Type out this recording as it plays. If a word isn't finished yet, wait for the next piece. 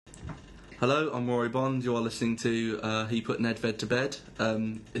Hello, I'm Rory Bond. You are listening to He Put Nedved to Bed.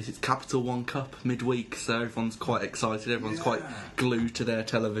 It's Capital One Cup midweek, so everyone's quite excited. Everyone's quite glued to their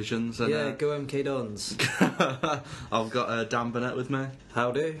televisions. And, go MK Dons. I've got Dan Burnett with me.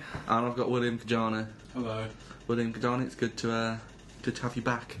 Howdy. And I've got William Kajani. Hello. William Kajani, it's good to have you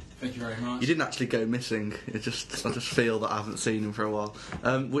back. Thank you very much. You didn't actually go missing. I just feel that I haven't seen him for a while.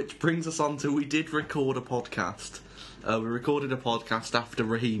 Which brings us on to, we did record a podcast. We recorded a podcast after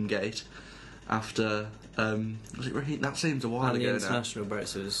Raheem Gate. After was it Raheem? That seems a while ago. The international break,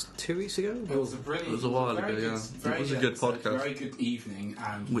 so it was 2 weeks ago. It was a brilliant. It was a while ago. Yeah, it was a good podcast. Very good evening,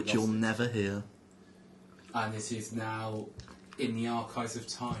 and which you'll never hear. And it is now in the archives of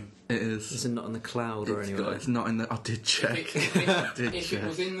time. It is. Is it not in the cloud or anywhere? It's not in the. I did check. If it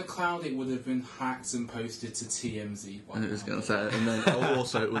was in the cloud, it would have been hacked and posted to TMZ. And it was going to say, and then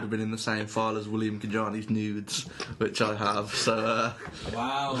also it would have been in the same file as William Kajani's nudes, which I have. So.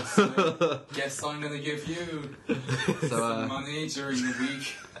 Wow. So guess I'm going to give you some money during the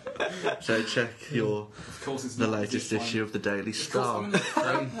week. So check the latest issue of the Daily Star.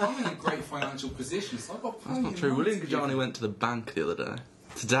 I'm in a great financial position, so I've got plenty. That's not true. William Kajani went to the bank the other day.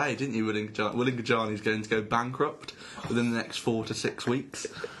 Today, didn't you, William Kajani? William Kajani's going to go bankrupt within the next 4 to 6 weeks.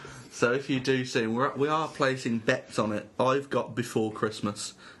 So if you do see, we are placing bets on it. I've got before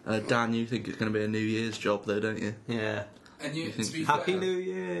Christmas. Dan, you think it's going to be a New Year's job, though, don't you? Yeah. And you, to be Happy fair, New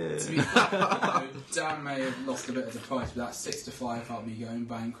Year! To be fair, Dan may have lost a bit of the price, but that 6 to 5 I'll be going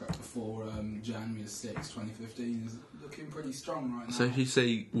bankrupt before January 6, 2015 is looking pretty strong right now. So if you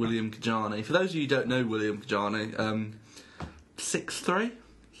see William Kajani, for those of you who don't know William Kajani, 6'3",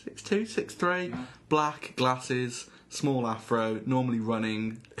 6'2", 6'3", yeah. Black, glasses, small afro, normally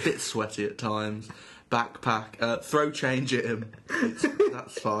running, a bit sweaty at times, backpack, throw change at him,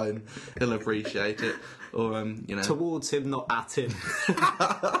 that's fine, he'll appreciate it. Or, towards him, not at him.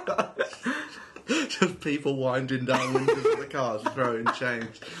 Just people winding down windows of the cars throwing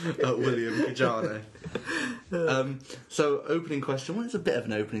change at William Kajani. So, opening question. Well, it's a bit of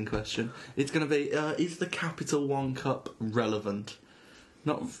an opening question. It's going to be, is the Capital One Cup relevant?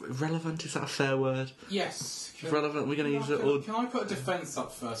 Not relevant, is that a fair word? Yes. Relevant, we're going to use it. Or... Can I put a defence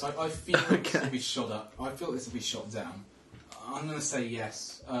up first? I feel this will be shot up. I feel this will be shot down. I'm going to say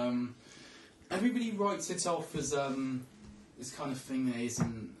yes. Everybody writes it off as this kind of thing that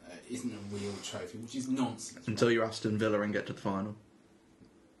isn't a real trophy, which is nonsense. Until you're Aston Villa and get to the final.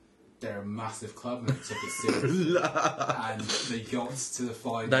 They're a massive club and they took it seriously. And they got to the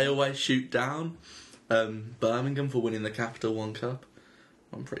final. They always shoot down Birmingham for winning the Capital One Cup.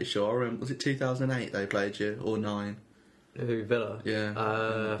 I'm pretty sure. Was it 2008 they played you, or 9? Who, Villa? Yeah.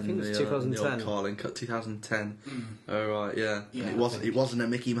 I think it was 2010. The old Carling Cup, 2010. Oh, right, yeah. Yeah, it wasn't a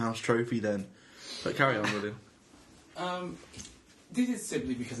Mickey Mouse trophy then. But carry on, William. This is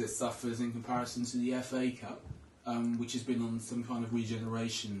simply because it suffers in comparison to the FA Cup, which has been on some kind of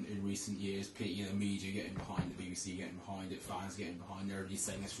regeneration in recent years. Media getting behind it, BBC getting behind it, fans getting behind it, everybody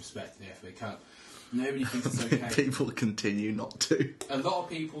saying let's respect the FA Cup. Nobody thinks it's okay. People continue not to. A lot of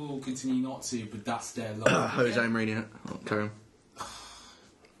people will continue not to, but that's their life. Jose Mourinho. Carry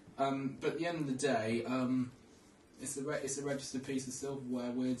on. But at the end of the day, it's a registered piece of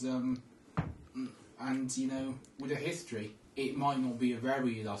silverware with and with a history. It might not be a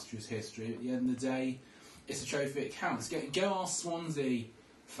very illustrious history. At the end of the day, it's a trophy. It counts. Go ask Swansea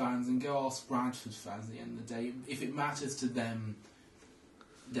fans and go ask Bradford fans. At the end of the day, if it matters to them,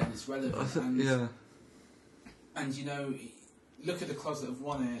 then it's relevant. And look at the clubs that have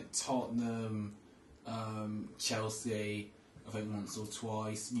won it: Tottenham, Chelsea, I think once or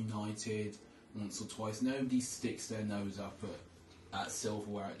twice, United once or twice. Nobody sticks their nose up at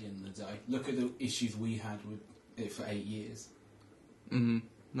silverware at the end of the day. Look at the issues we had with it for 8 years.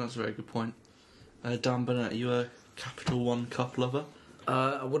 That's a very good point. Dan Burnett, are you a Capital One Cup lover?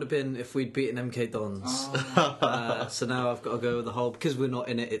 I would have been if we'd beaten MK Dons. So now I've got to go with the whole, because we're not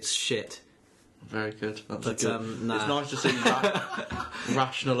in it, it's shit. Very good. That's good. It's nice to see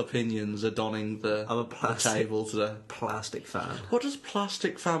rational opinions are donning the table today. Plastic fan. What does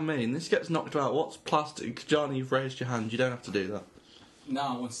plastic fan mean? This gets knocked out. What's plastic? Johnny, you've raised your hand. You don't have to do that. No,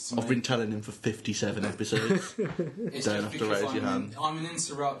 I wanted to. I've been telling him for 57 episodes. Don't have to raise your hand. I'm an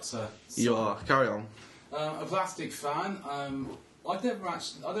interrupter. So you are. Carry on. A plastic fan. I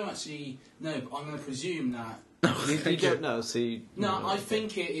don't actually know, but I'm going to presume that. You don't know, so you... No, I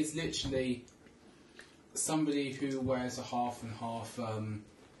think it is literally somebody who wears a half and half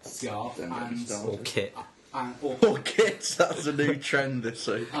scarf or kit. Or kits, that's a new trend this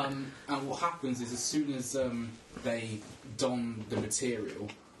week. And what happens is, as soon as they don the material,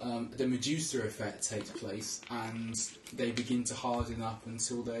 the Medusa effect takes place, and they begin to harden up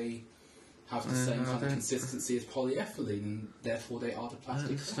until they have the same kind of consistency as polyethylene, and therefore they are the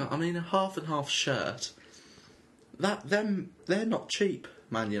plastic. I mean, a half and half shirt. They're not cheap.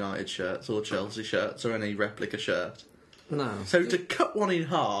 Man United shirts or Chelsea shirts or any replica shirt. No. So to cut one in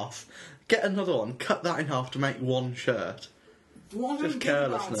half, get another one, cut that in half to make one shirt. What I Just don't get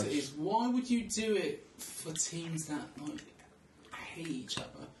about carelessness. it is, why would you do it for teams that hate each other?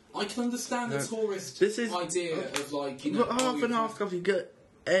 I can understand the tourist idea of like, you know, But half and half, if you get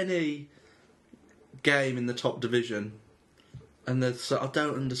any game in the top division, and I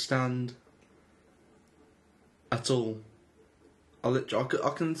don't understand at all. I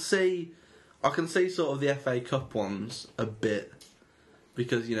can see sort of the FA Cup ones a bit,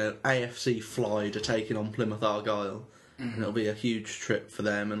 because you know AFC Clyde are taking on Plymouth Argyle, and it'll be a huge trip for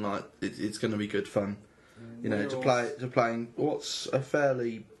them, and like it's going to be good fun. You know, to play in what's a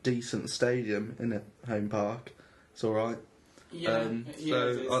fairly decent stadium in a home park. It's all right. Yeah,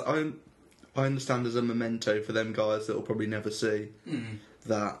 so I understand as a memento for them guys that will probably never see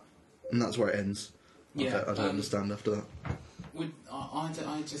that, and that's where it ends. Yeah, I don't understand after that.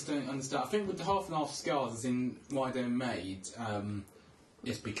 I just don't understand. I think with the half and half scars, as in why they're made,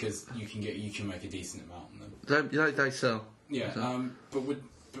 it's because you can make a decent amount on them. They sell. Yeah, but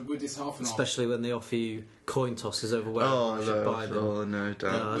with this half and half, especially when they offer you coin tosses over where you should buy them. Oh no,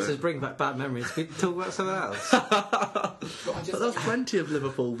 don't. This is bringing back bad memories. Can we talk about something else? But there's plenty of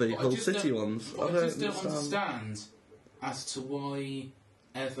Liverpool Hull City ones. I just don't understand as to why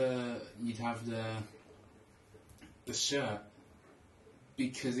ever you'd have the shirt,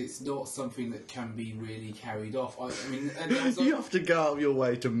 because it's not something that can be really carried off. I mean, you have to go out of your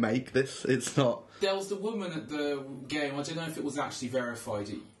way to make this. It's not. There was the woman at the game. I don't know if it was actually verified.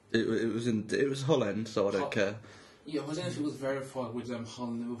 It was Hull End, so I don't care. Yeah, I don't know if it was verified with Hull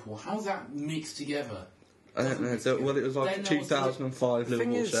and Liverpool. How's that mixed together? I don't know. Well, it was like a 2005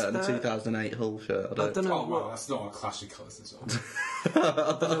 Liverpool shirt and a 2008 Hull shirt. I don't know. Oh well, that's not a clash of colours as well.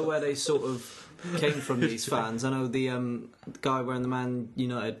 I don't know where they sort of came from, these fans. I know the guy wearing the Man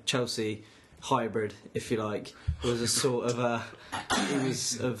United Chelsea hybrid, if you like, was a sort of he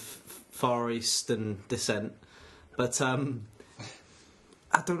was of Far Eastern descent, but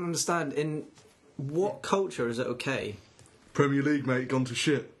I don't understand, in what culture is it okay? Premier League, mate, gone to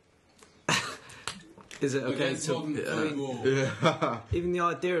shit. Is it okay Yeah. even the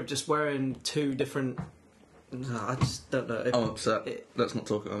idea of just wearing two different? No, I just don't know. I'm upset. Let's not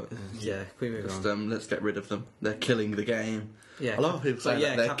talk about it. Yeah, can we move on? Let's get rid of them. They're killing the game. Yeah, a lot of people say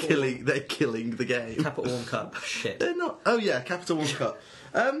they're killing the game. Capital One Cup, shit. They're not. Oh yeah, Capital One Cup.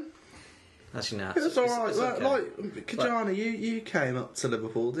 Actually, no. It was alright. It's okay. Like Kajani, you came up to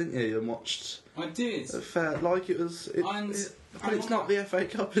Liverpool, didn't you, and watched? I did. Like it was. But it's not the FA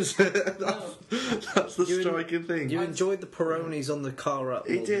Cup, is it? That's the striking thing. You enjoyed the Peronis on the car up.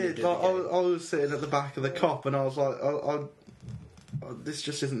 He did. Like, I was sitting at the back of the Kop, and I was like, this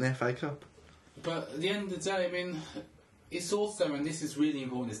just isn't the FA Cup. But at the end of the day, I mean, it's also, and this is really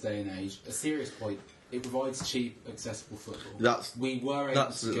important in this day and age, a serious point. It provides cheap, accessible football. That's a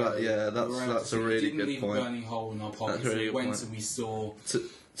really good point. Burning hole in our pockets. Really we went and we saw.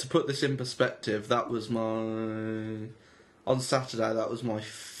 To put this in perspective, that was on Saturday. That was my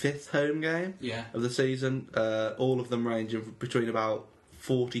 5th home game of the season. All of them ranging between about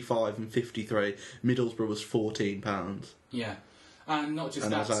 45 and 53. Middlesbrough was £14. Yeah, and not just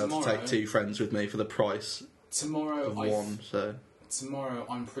that. And I was able to take 2 friends with me for the price of one. So tomorrow,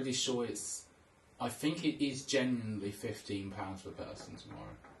 I'm pretty sure it's. I think it is genuinely £15 per person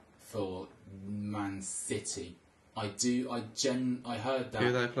tomorrow for Man City. I heard that. Who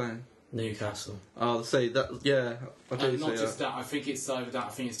are they playing? Newcastle. Oh, say that. Yeah, I do. Not just that. I think it's over that. I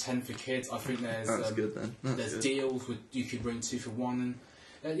think it's 10 for kids. I think there's. That's good then. There's good. deals with you could bring 2 for 1, and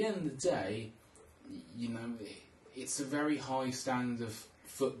at the end of the day, you know, it's a very high standard of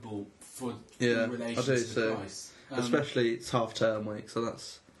football in relation to the price. Especially it's half-term week, so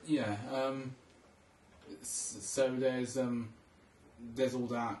that's. Yeah. So there's all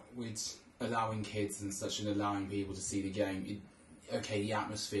that with allowing kids and such, and allowing people to see the game. The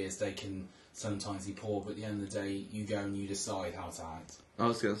atmospheres, they can sometimes be poor, but at the end of the day, you go and you decide how to act. I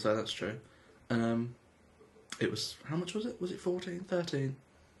was going to say, that's true. It was, how much was it? Was it 14, 13?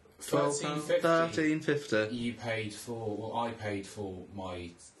 £13.50. You paid for, well, I paid for my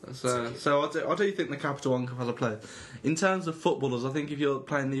So I do think the Capital One Cup has a play. In terms of footballers, I think if you're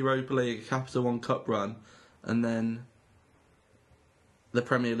playing the Europa League, Capital One Cup run, and then the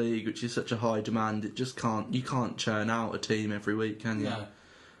Premier League, which is such a high demand, you can't churn out a team every week, can you?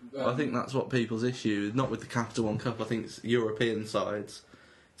 No. I think that's what people's issue is, not with the Capital One Cup. I think it's European sides.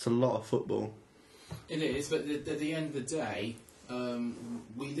 It's a lot of football. It is, but at the end of the day,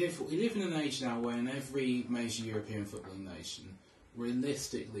 we live in an age now where in every major European footballing nation,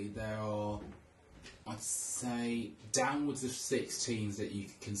 realistically, there are, I'd say, downwards of 6 teams that you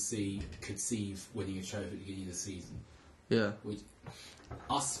could conceive winning a trophy at the beginning of the season. Yeah.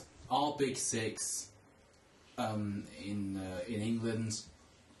 Our big 6 in England,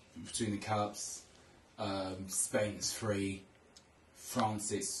 between the cups, Spain is 3,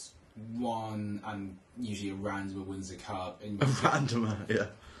 France is 1, and usually a randomer wins the cup. A randomer, yeah.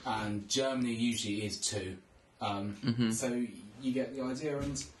 And Germany usually is 2. So you get the idea.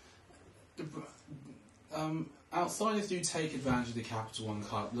 And outsiders do take advantage of the Capital One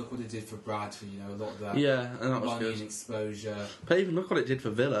Cup. Look what it did for Bradford. A lot of that. Yeah, and that was money good. and exposure. But even look what it did for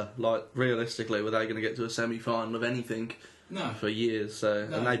Villa. Like, realistically, were they going to get to a semi-final of anything? No. For years, so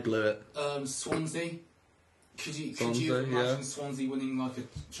No. and they blew it. Swansea. Could you Swansea, imagine yeah. Swansea winning like a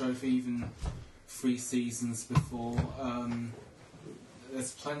trophy even 3 seasons before?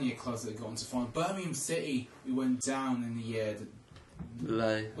 There's plenty of clubs that got into final. Birmingham City, we went down in the year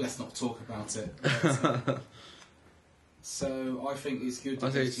that. Let's not talk about it. But, so I think it's good. I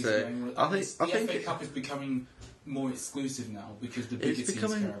think so. The FA Cup is becoming more exclusive now because the bigger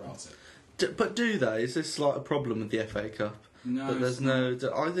teams care about it. But do they? Is this like a problem with the FA Cup? No, but there's no.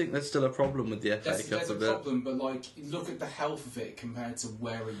 I think there's still a problem with the FA Cup. There's a problem, but like look at the health of it compared to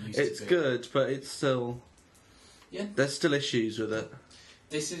where it used to be. It's good, but it's still. Yeah. There's still issues with it.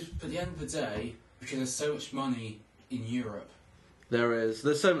 This is, at the end of the day, because there's so much money in Europe. There is.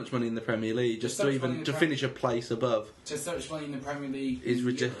 There's so much money in the Premier League. Just to even to finish a place above. There's so much money in the Premier League. Is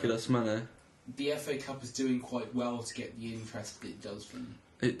ridiculous money. The FA Cup is doing quite well to get the interest that it does from.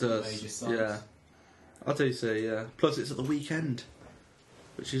 It does. Major sides. Yeah. I do see. Yeah. Plus, it's at the weekend,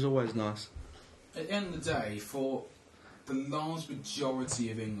 which is always nice. At the end of the day, for the large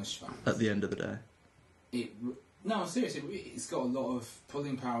majority of English fans. At the end of the day. No, seriously, it's got a lot of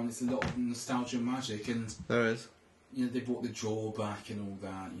pulling power and it's a lot of nostalgia and magic, and there is. They brought the draw back and all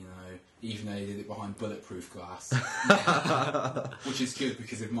that. Even though they did it behind bulletproof glass, which is good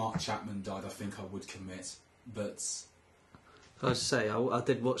because if Mark Chapman died, I think I would commit. But I was to say, I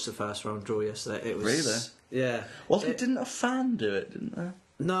did watch the first round draw yesterday. It was really, yeah. Didn't a fan do it? Didn't there?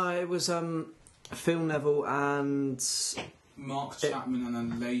 No, it was Phil Neville and Mark Chapman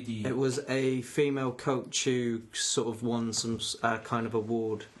and a lady. It was a female coach who sort of won some kind of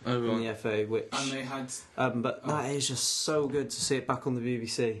award from the FA, which and they had. But that is just so good to see it back on the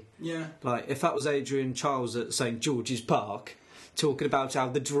BBC. Yeah. Like if that was Adrian Charles at St George's Park talking about how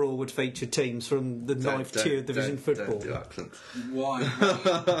the draw would feature teams from the 9th tier division football. Don't do accents. Why?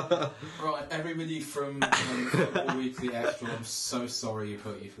 Right, everybody from Football Weekly Extra, I'm so sorry you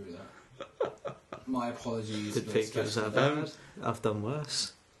put you through that. My apologies. Did pick yourself out. I've done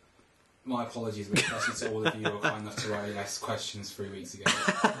worse. My apologies, especially to all of you who were kind enough to write us questions 3 weeks ago.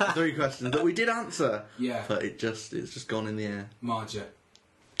 3 questions that we did answer. Yeah. But it's just gone in the air. Marja.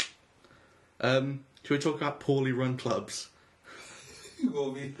 Should we talk about poorly run clubs?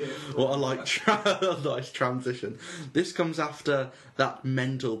 What a nice transition. This comes after that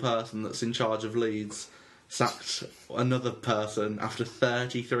mental person that's in charge of Leeds sacked another person after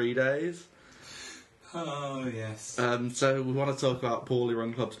 33 days. Oh, yes. So we want to talk about poorly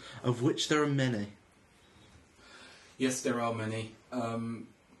run clubs, of which there are many. Yes, there are many.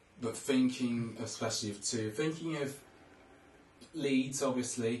 But thinking especially of 2. Thinking of Leeds,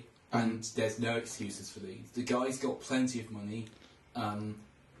 obviously, and there's no excuses for Leeds. The guy's got plenty of money.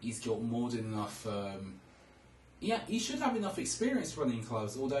 He's got more than enough. He should have enough experience running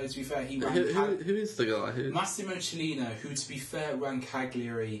clubs. Although, to be fair, he ran. Who is the guy? Massimo Cellino, who, to be fair, ran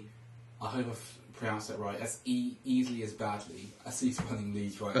Cagliari. I hope I've pronounced that right. As easily as badly as he's running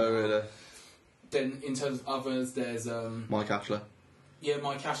Leeds right now. Oh, really? Then, in terms of others, there's Mike Ashley. Yeah,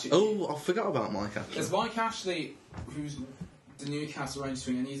 Mike Ashley. Oh, I forgot about Mike Ashley. There's Mike Ashley, who's the Newcastle Rangers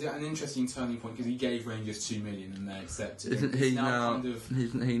thing, and he's at an interesting turning point because he gave Rangers 2 million and they accepted. Isn't he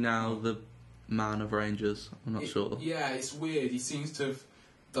now the man of Rangers? I'm not sure. Yeah, it's weird. He seems to have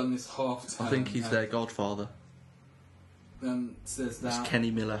done this half turn. I think he's their godfather. Says that.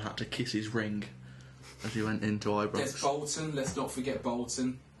 Kenny Miller had to kiss his ring as he went into Ibrox. There's Bolton. Let's not forget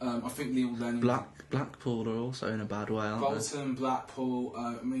Bolton. I think Neil Lennon. Blackpool are also in a bad way, aren't Bolton, Blackpool.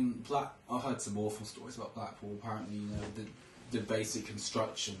 I've heard some awful stories about Blackpool. Apparently, the basic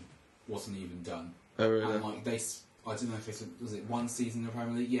construction wasn't even done. Oh, really? And I don't know if was it 1 season in the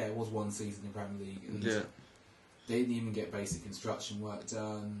Premier League? Yeah, it was 1 season in the Premier League. And yeah. They didn't even get basic construction work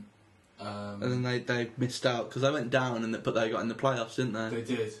done. And then they missed out because they went down, but they got in the playoffs, didn't they?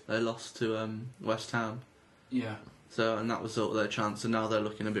 They did. They lost to West Ham. Yeah. So, and that was sort of their chance, and now they're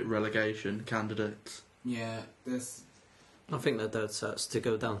looking a bit relegation candidates. Yeah, there's I think they're dead sets to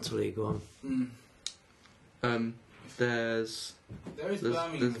go down to League One. There's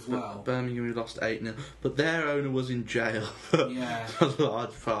Birmingham as well. Birmingham, who lost 8-0, but their owner was in jail for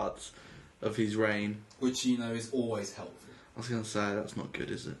large parts of his reign. Which, you know, is always helpful. I was going to say, that's not good,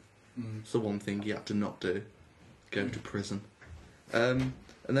 is it? It's the one thing you have to not do. Go to prison. And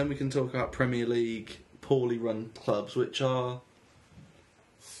then we can talk about Premier League poorly run clubs, which are...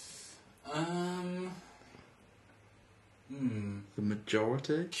 The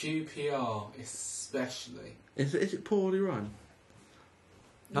majority? QPR, especially. Is it poorly run?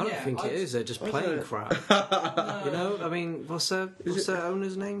 I don't think it is. They're just playing crap. You know, I mean, what's their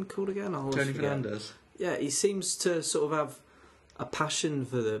owner's name called again? Tony Fernandez. Yeah, he seems to sort of have a passion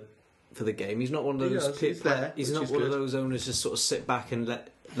for the game. He's not one of those. He's not one of those owners just sort of sit back and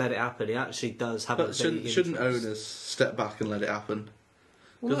let it happen. He actually does have. But shouldn't owners step back and let it happen?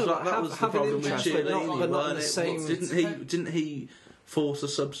 Because Well, that was the problem with Chile. but not in the same. Didn't he force a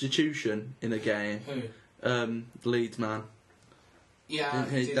substitution in a game? Who? The Leeds man. Yeah,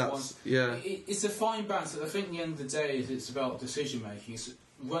 it's a fine balance. I think at the end of the day, it's about decision making.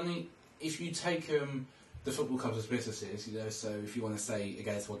 If you take the football clubs as businesses, you know, so if you want to say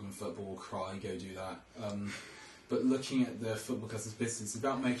against modern football, cry, go do that. But looking at the football clubs as business, it's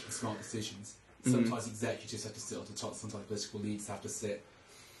about making smart decisions. Sometimes executives have to sit on the top. Sometimes political leaders have to sit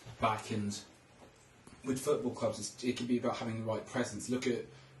back. And with football clubs, it can be about having the right presence. Look at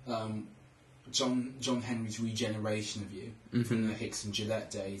John Henry's regeneration view from the Hicks and Gillette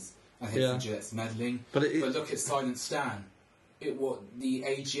days, and Hicks and Gillette's meddling. But look at Silent Stan. The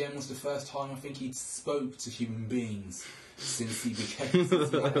AGM was the first time I think he spoke to human beings since he had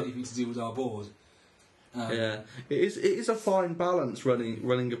anything to do with our board. It is a fine balance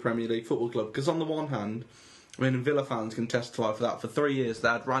running a Premier League football club, because on the one hand, I mean, Villa fans can testify for that. For 3 years, they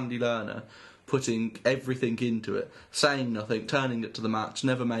had Randy Lerner putting everything into it, saying nothing, turning it to the match,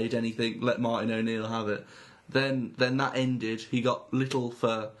 never made anything, let Martin O'Neill have it. Then that ended. He got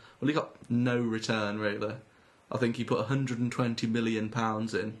he got no return really. I think he put £120 million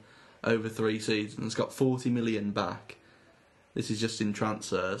in over 3 seasons, got 40 million back. This is just in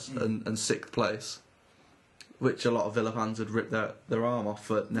transfers and 6th place, which a lot of Villa fans would rip their arm off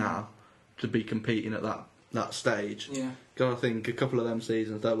for now to be competing at that stage. Yeah. Because I think a couple of them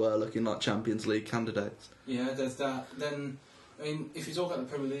seasons they were looking like Champions League candidates. Yeah, there's that. Then, I mean, if you talk about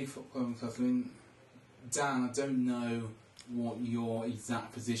the Premier League football club, I mean, Dan, I don't know what your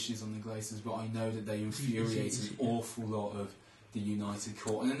exact position is on the Glazers, but I know that they infuriate an awful lot of the United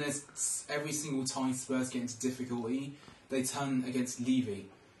court. And then there's every single time Spurs get into difficulty, they turn against Levy,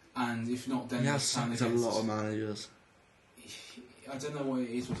 and if not, then they turn against... a lot of managers. I don't know what it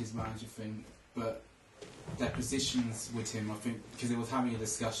is with his manager thing, but their positions with him, I think, because they was having a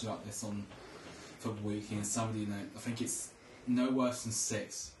discussion about this on Football Weekly, and somebody, I think it's no worse than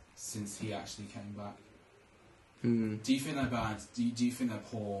 6 since he actually came back. Do you think they're bad? Do you think they're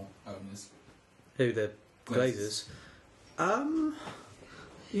poor owners? Who, the Glazers?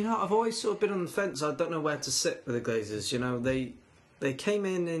 You know, I've always sort of been on the fence. I don't know where to sit with the Glazers. You know, they came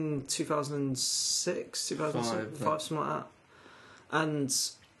in 2006, 2007, 5, something like that. And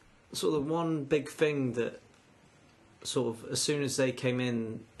sort of the one big thing that sort of, as soon as they came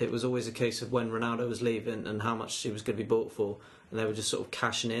in, it was always a case of when Ronaldo was leaving and how much he was going to be bought for, and they were just sort of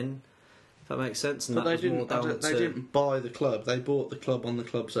cashing in. If that makes sense. And but they didn't buy the club. They bought the club on the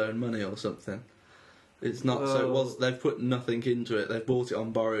club's own money or something. It's not they've put nothing into it. They've bought it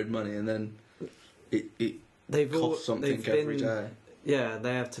on borrowed money, and then it costs something every day. Yeah,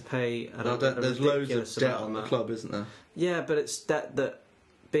 they have to pay. There's loads of debt on the club, isn't there? Yeah, but it's debt that,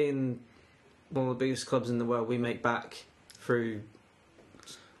 being one of the biggest clubs in the world, we make back through.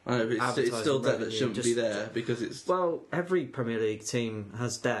 I know, but it's still debt that shouldn't be there because it's... Well, every Premier League team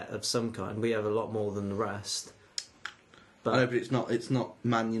has debt of some kind. We have a lot more than the rest. But I know, but it's not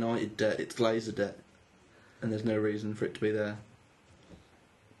Man United debt, it's Glazer debt. And there's no reason for it to be there.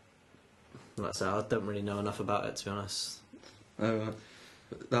 Like I say, I don't really know enough about it, to be honest. Oh, right.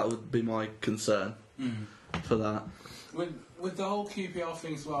 That would be my concern for that. With the whole QPR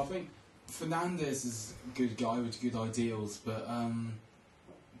thing as well, I think Fernandez is a good guy with good ideals, but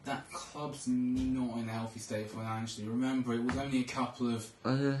that club's not in a healthy state financially. Remember, it was only a couple of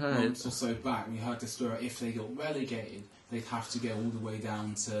months or so back we heard the story, if they got relegated, they'd have to go all the way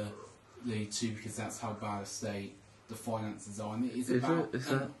down to League 2 because that's how bad a state the finances are. And it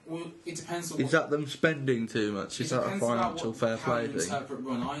depends on... Is that them spending too much? Is that a financial fair play thing?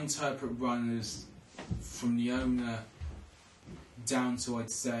 I interpret run as from the owner down to,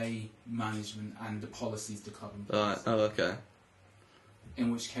 I'd say, management and the policies the club employs. Right. Oh, okay.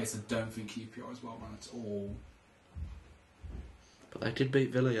 In which case, I don't think QPR is well run at all. But they did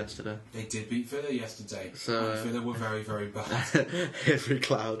beat Villa yesterday. They did beat Villa yesterday. So and Villa were very, very bad. every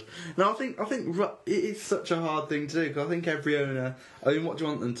cloud. No, I think it is such a hard thing to do because I think every owner. I mean, what do you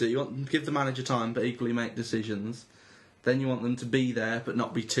want them to? You want them to give the manager time, but equally make decisions. Then you want them to be there, but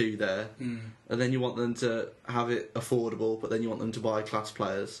not be too there. And then you want them to have it affordable, but then you want them to buy class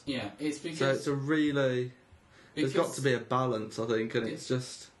players. Yeah, it's because So it's a really. There's got to be a balance, I think, and it's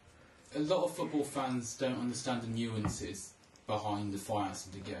just. A lot of football fans don't understand the nuances behind the finance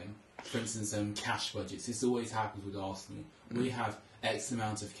of the game. For instance, cash budgets. This always happens with Arsenal. We have X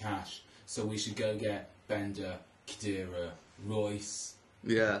amount of cash, so we should go get Bender, Khedira, Royce,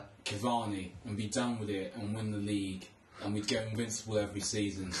 Cavani, and be done with it and win the league. And we'd go invincible every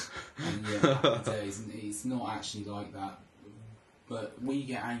season. And back in the days, and it's not actually like that. But we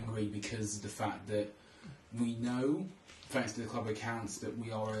get angry because of the fact that we know, thanks to the club accounts, that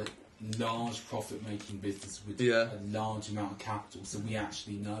we are a large profit-making business with a large amount of capital, so we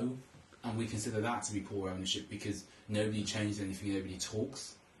actually know, and we consider that to be poor ownership because nobody changes anything, nobody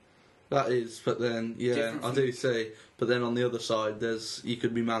talks. That is, but then I do see. But then on the other side, you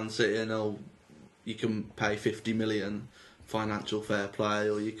could be Man City and you can pay 50 million financial fair play,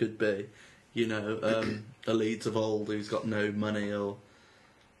 or you could be, a Leeds of old who's got no money, or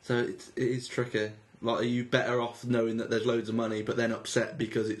so it is tricky. Like, are you better off knowing that there's loads of money, but then upset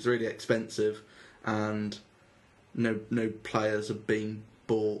because it's really expensive, and no players are being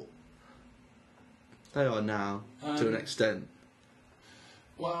bought? They are now, to an extent.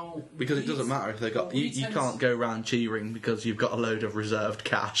 Well, because it doesn't matter if they got. You can't go around cheering because you've got a load of reserved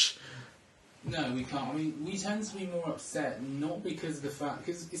cash. No, we can't. I mean, we tend to be more upset not because of the fact,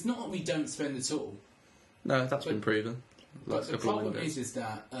 because it's not that we don't spend at all. No, that's been proven. But the problem is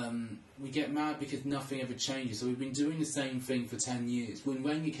that we get mad because nothing ever changes. So we've been doing the same thing for 10 years. When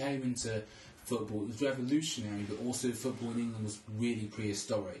Wenger came into football, it was revolutionary, but also football in England was really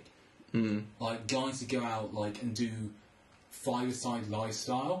prehistoric. Like, guys would go out and do five-a-side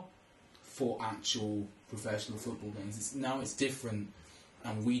lifestyle for actual professional football games. Now it's different,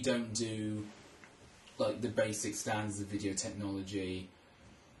 and we don't do the basic standards of video technology.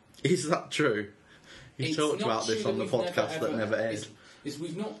 Is that true? You talked about this on the podcast that never aired.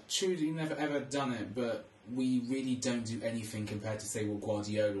 We've not truly never ever done it, but we really don't do anything compared to, say, what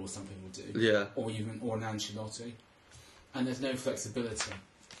Guardiola or something would do. Yeah. Or an Ancelotti. And there's no flexibility.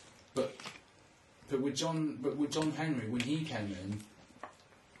 But with John Henry, when he came in,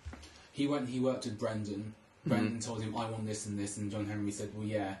 he worked with Brendan. Brendan told him, I want this and this, and John Henry said, well,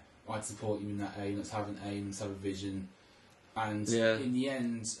 yeah, I'd support you in that aim, let's have an aim, let's have a vision. And in the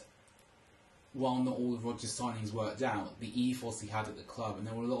end, while not all of Rodgers' signings worked out, the ethos he had at the club, and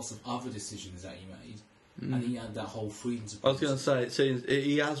there were lots of other decisions that he made, and he had that whole freedom to... I was going to say, it seems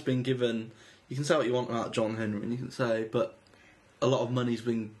he has been given... You can say what you want about John Henry, and you can say, but a lot of money's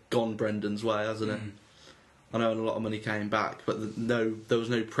been gone Brendan's way, hasn't it? I know a lot of money came back, but there was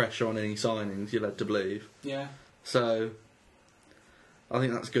no pressure on any signings, you're led to believe. Yeah. So, I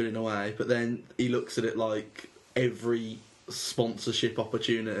think that's good in a way, but then he looks at it like every sponsorship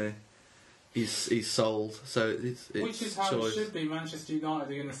opportunity is sold, so it's which is how it should be. Manchester United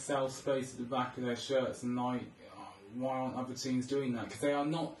are going to sell space at the back of their shirts, and why aren't other teams doing that? Because they are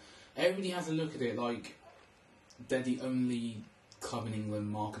not. Everybody has a look at it like they're the only club in England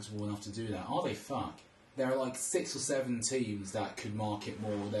marketable enough to do that. Are they? Fuck. There are 6 or 7 teams that could market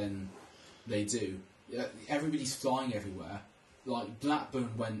more than they do. Everybody's flying everywhere.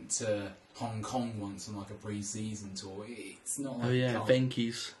 Blackburn went to Hong Kong once on a pre-season tour. It's not like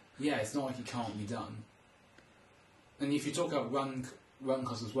Venky's. Yeah, it's not like it can't be done. And if you talk about run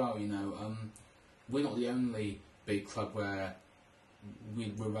costs as well, we're not the only big club where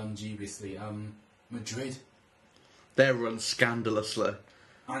we're run dubiously. Madrid. They're run scandalously.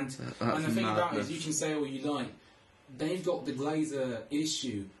 And the thing about it is, you can say all you like, they've got the Glazer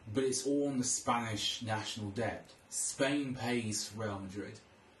issue, but it's all on the Spanish national debt. Spain pays for Real Madrid.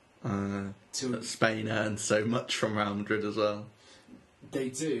 Spain earns so much from Real Madrid as well. They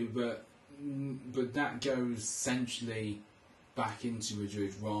do, but that goes centrally back into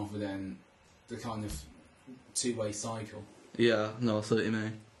Madrid rather than the kind of two-way cycle. Yeah, no, I see what you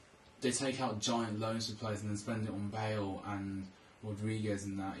mean. They take out giant loans for players and then spend it on Bale and Rodriguez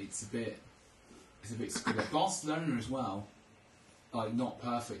and that. It's a bit screwed up. Barcelona as well, not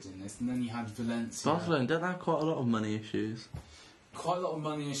perfect in this. And then you had Valencia. Barcelona don't have quite a lot of money issues. Quite a lot of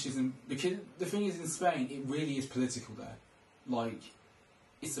money issues, and because the thing is, in Spain, it really is political there.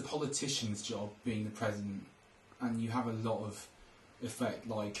 It's a politician's job being the president, and you have a lot of effect.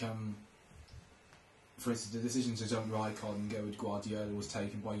 For instance, the decision to dump Rijkaard and go with Guardiola was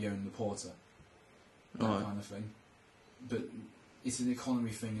taken by Johan Laporta. That kind of thing. But it's an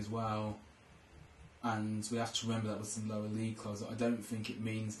economy thing as well, and we have to remember that with some lower league clubs. I don't think it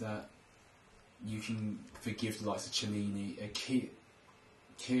means that you can forgive the likes of Chiellini,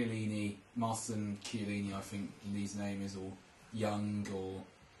 Chiellini, Martin Chiellini, I think Lee's name is, or Young, or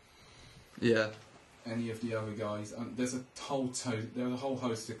any of the other guys. There's a whole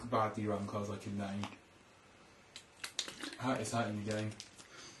host of badly run clubs I can name. It's hurting the game.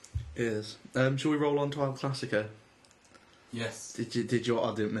 It is. Shall we roll on to El Clasico? Yes. Did you?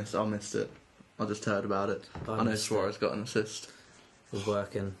 I didn't miss. I missed it. I just heard about it. I know Suarez got an assist. Was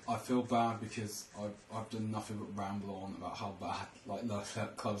working. I feel bad because I've done nothing but ramble on about how bad lower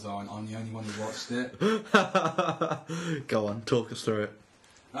clubs are, and I'm the only one who watched it. Go on, talk us through it.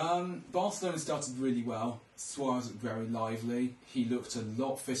 Barcelona started really well. Suarez looked very lively. He looked a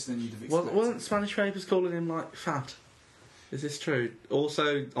lot fitter than you'd have expected. Wasn't Spanish papers calling him like fat? Is this true?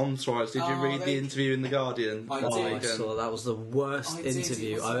 Also, on Suarez, did you read the interview in The Guardian? I I saw that was the worst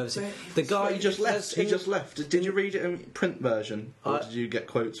interview I've ever seen. The guy He just left. Did you read it in print version, or did you get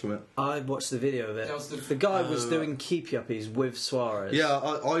quotes from it? I watched the video of it. The guy was doing keepy-uppies with Suarez. Yeah,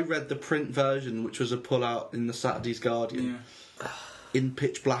 I read the print version, which was a pull-out in the Saturday's Guardian. Yeah. In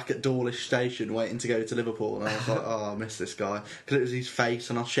pitch black at Dawlish Station, waiting to go to Liverpool, and I was like, "Oh, I miss this guy," because it was his face,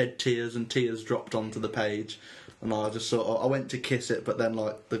 and I shed tears, and tears dropped onto the page, and I just I went to kiss it, but then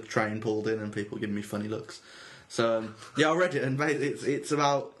like the train pulled in, and people giving me funny looks. So yeah, I read it, and it's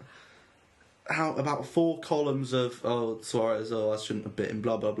about about 4 columns of Suarez, I shouldn't have bit him,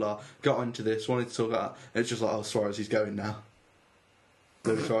 blah blah blah. Got into this, wanted to talk about, and it's just like, Suarez, he's going now.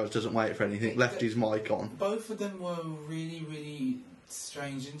 Luis Suarez doesn't wait for anything. Left his mic on. Both of them were really, really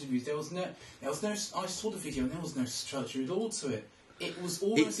strange interviews. There was no. I saw the video and there was no structure at all to it. It was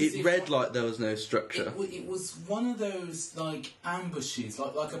almost. It read like there was no structure. It was one of those like ambushes,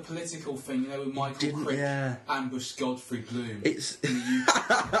 like a political thing. You know, when Michael Crick ambushed Godfrey Bloom. It's in the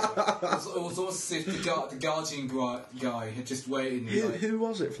UK. it was almost as if the Guardian guy had just waited. Who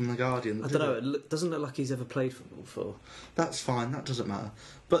was it from the Guardian? I don't know. It doesn't look like he's ever played football before. That's fine. That doesn't matter.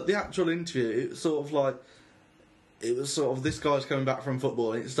 But the actual interview, it was sort of this guy's coming back from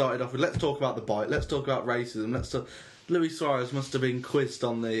football, and it started off with, let's talk about the bite, let's talk about racism, Luis Suarez must have been quizzed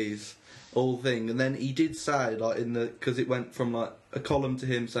on these all thing, and then he did say because it went from like a column to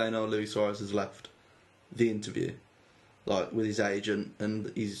him saying, Luis Suarez has left the interview, like with his agent,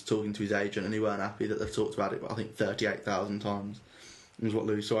 and he's talking to his agent, and he weren't happy that they've talked about it, I think 38,000 times. Is what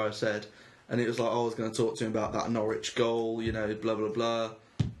Luis Suarez said, and it was like, I was going to talk to him about that Norwich goal, blah blah blah,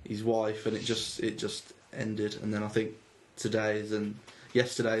 his wife, and it just ended. And then I think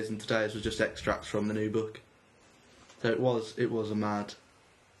yesterday's and today's was just extracts from the new book. So it was a mad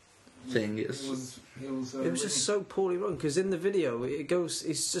thing. It was just so poorly run, because in the video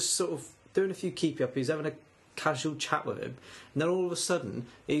he's just sort of doing a few keepy up. He's having a casual chat with him, and then all of a sudden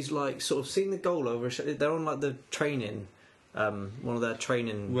he's like sort of seeing the goal over. They're on like the training. One of their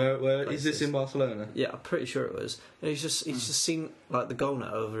training. Where places. Is this in Barcelona? Yeah, I'm pretty sure it was. And he's just seen like the goal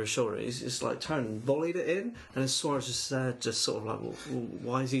net over his shoulder. He's just like turned and volleyed it in, and then Suarez just sort of like, well,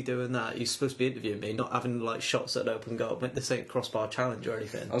 why is he doing that? He's supposed to be interviewing me, not having like shots at an open goal. This ain't crossbar challenge or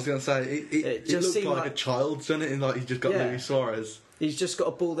anything. I was going to say it just looked like a child's done it, and like he's just got Luis Suarez. He's just got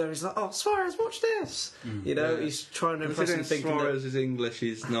a ball there. And he's like, "Oh, Suarez, watch this!" He's trying to impress him. Suarez is English.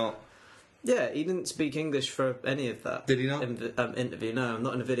 He's not. Yeah, he didn't speak English for any of that. Did he not? Interview, no,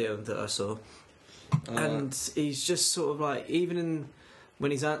 not in the video that I saw. And he's just sort of like, even when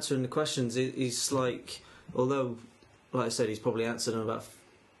he's answering the questions, he's like, although, like I said, he's probably answered them about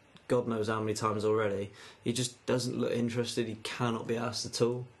God knows how many times already, he just doesn't look interested. He cannot be asked at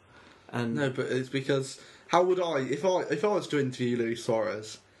all. And no, but it's because, how would I, if I was to interview Luis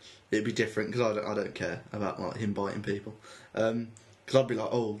Suarez, it'd be different, because I don't care about like him biting people. Because I'd be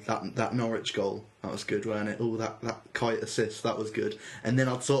like, that Norwich goal, that was good, wasn't it? Oh, that kite assist, that was good. And then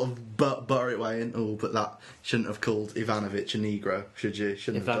I'd sort of butter it way in, but that shouldn't have called Ivanovic a Negro, should you?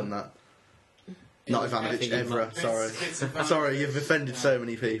 Shouldn't have done that. Not Ivanovic, Evra, sorry. Sorry, you've offended so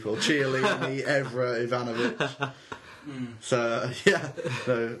many people. Chiellini, Evra, Ivanovic. So,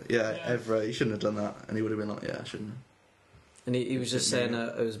 Evra, he shouldn't have done that. And he would have been like, I shouldn't have. And he was just saying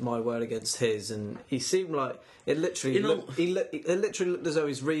it was my word against his, and he seemed like it literally looked as though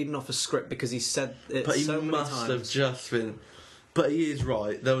he's reading off a script, because he said it so many times. But he must have just been. But he is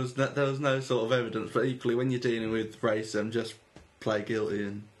right. There was no sort of evidence. But equally, when you're dealing with racism, just play guilty,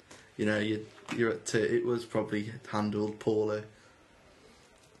 and you're at 2. It was probably handled poorly.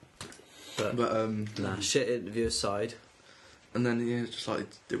 But shit interview aside. And then he was just like,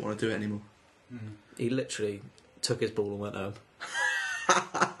 didn't want to do it anymore. He literally took his ball and went home.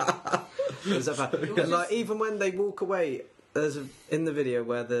 Like, even when they walk away in the video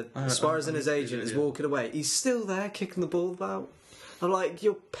where Suarez and his I agent is yeah. walking away. He's still there kicking the ball about. I'm like,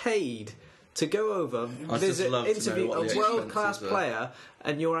 you're paid to go over, visit, interview a world-class player,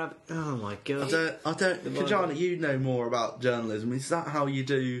 and you're oh my god. I don't. Kajana, you know more about journalism. Is that how you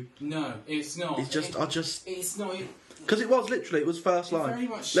do? No, it's not. It's just. It's not. Because it was first line. Very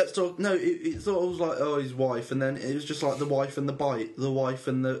much. Let's talk. No, it sort of was like, oh, his wife, and then it was just like the wife and the bite, the wife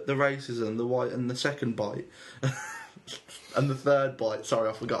and the racism, the wife and the second bite, and the third bite. Sorry,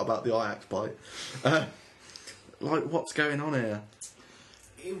 I forgot about the Ajax bite. Like, what's going on here?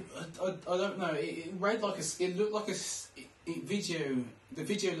 I don't know. It read like a. It looked like a video. The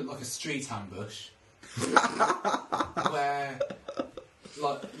video looked like a street ambush, where.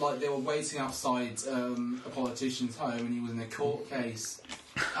 Like they were waiting outside a politician's home, and he was in a court case,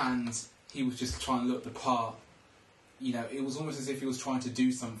 and he was just trying to look the part. You know, it was almost as if he was trying to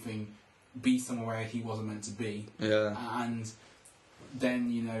do something, be somewhere he wasn't meant to be. Yeah. And then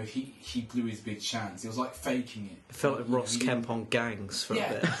he blew his big chance. It was like faking it. It felt like Ross Kemp on Gangs for a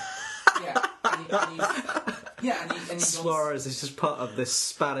bit. And Suarez is just part of this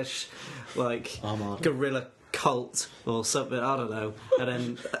Spanish guerrilla cult or something, I don't know, and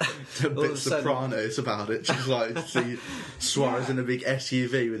then a bit Sopranos about it, just like see Suarez in a big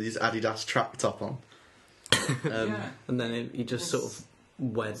SUV with his Adidas track top on, and then he just sort of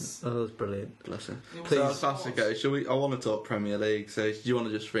went. Oh, that was brilliant. Bless him. So El Clasico, shall we? I want to talk Premier League. So do you want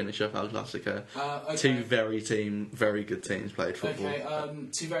to just finish up El Clasico? Okay. Two very good teams played football. Okay,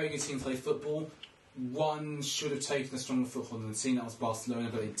 two very good teams played football. One should have taken a stronger foothold than the team, that was Barcelona,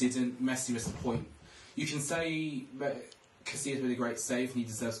 but it didn't. Messi missed the point. You can say Casillas made a great save and he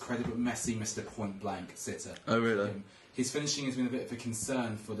deserves credit, but Messi missed a point-blank sitter. Oh, really? His finishing has been a bit of a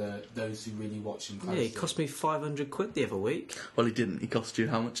concern for those who really watch him closely. Yeah, he cost me £500 the other week. Well, he didn't. He cost you,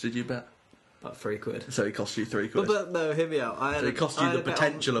 how much did you bet? About £3. So he cost you £3. But no, hear me out. So it cost you the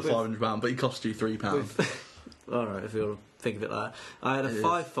potential of £500, but he cost you £3. Alright, if you want to think of it like that. I had a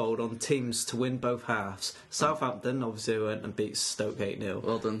fivefold on teams to win both halves. Southampton, obviously, went and beat Stoke 8-0.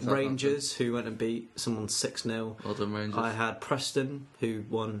 Well done, Rangers, who went and beat someone 6-0. Well done, Rangers. I had Preston, who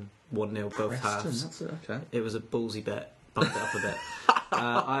won 1-0 both halves. That's it, okay. It was a ballsy bet. Bumped it up a bit.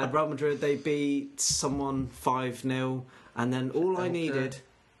 I had Real Madrid, they beat someone 5-0. And then all I needed...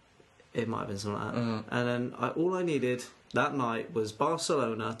 It might have been something like that. And then all I needed that night was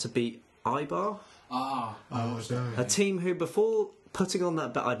Barcelona to beat Eibar. A team who, before putting on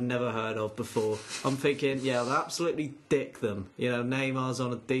that bet, I'd never heard of before. I'm thinking, yeah, I'll absolutely dick them. Neymar's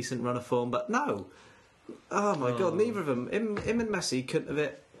on a decent run of form, but no. Oh my god, neither of them. Him and Messi couldn't have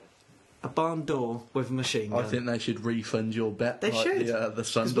hit a barn door with a machine gun. I think they should refund your bet. They should. The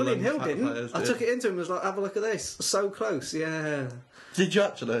Sunderland William Hill didn't. players I took it into him and was like, have a look at this. So close, yeah. Did you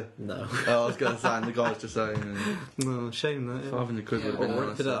actually? No. I was going to say, and the guy was just saying... No, shame that. Yeah. £500 would have I'll been rip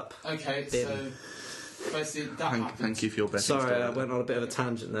nice. it up. Okay, so... Basically, Thank you for your betting. Sorry, I went on a bit of a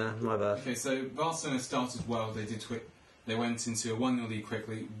tangent there. My bad. Okay, so Barcelona started well. They went into a 1-0 lead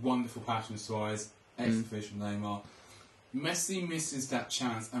quickly. Wonderful pass from Suarez. Excellent finish from Neymar. Messi misses that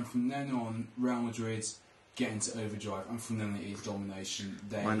chance, and from then on, Real Madrid get into overdrive, and from then it is domination.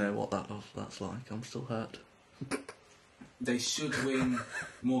 I know what that's like. I'm still hurt. They should win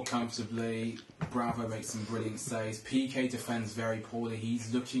more comfortably. Bravo makes some brilliant saves. PK defends very poorly.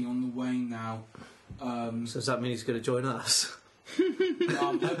 He's looking on the wane now. So does that mean he's going to join us?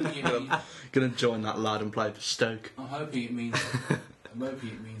 I'm hoping it means, Going to join that lad and play for Stoke. I'm hoping it means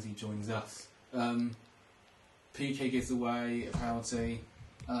he joins us. PK gives away a penalty.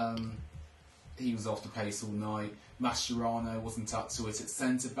 He was off the pace all night. Mascherano wasn't up to it at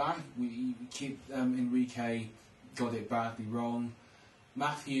centre back. Enrique got it badly wrong.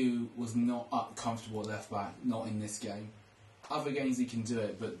 Matthew was not up comfortable at left back, not in this game. Other games he can do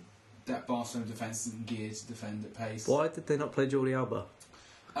it, but that Barcelona defence isn't geared to defend at pace. Why did they not play Jordi Alba?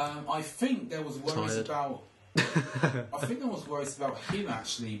 I think there was worries about. I think there was worries about him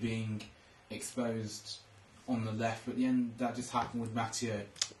actually being exposed on the left, but at the end that just happened with Mathieu.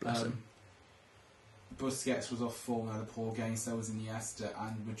 Busquets was off form, had a poor game, so was Iniesta,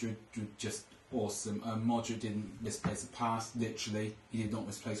 and Madrid were just awesome. Modric didn't misplace a pass, literally. He did not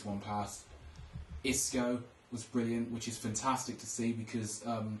misplace one pass. Isco was brilliant, which is fantastic to see because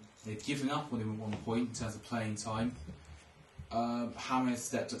they'd given up on him at one point in terms of playing time. James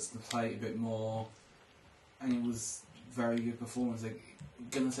stepped up to the plate a bit more, and it was very good performance. They're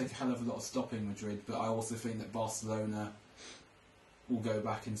going to take a hell of a lot of stopping Madrid, but I also think that Barcelona will go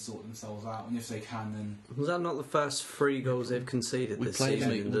back and sort themselves out, and if they can, then... Was that not the first 3 goals they've conceded this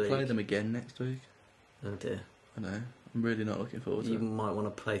season? We'll play them again next week. Oh dear. I know. I'm really not looking forward to You it. might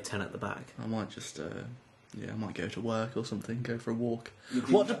want to play 10 at the back. I might just Yeah, I might go to work or something, go for a walk. You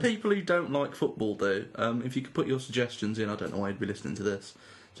What do people who don't like football do? If you could put your suggestions in, I don't know why you'd be listening to this.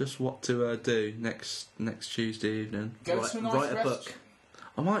 Just what to do next Tuesday evening. Go to a nice write a restaurant. book.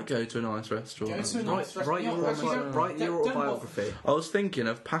 I might go to a nice restaurant. Go to a nice restaurant. Write No, your actually, don't autobiography. I was thinking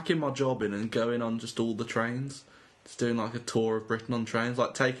of packing my job in and going on just all the trains. Just doing like a tour of Britain on trains,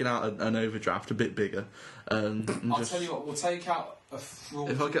 like taking out an overdraft a bit bigger. And I'll just, tell you what, we'll take out a fraud.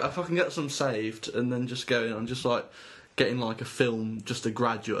 if I can get some saved and then just going on, just like getting like a film, just a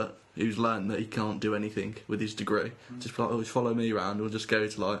graduate who's learned that he can't do anything with his degree. Just be like, just follow me around. We'll just go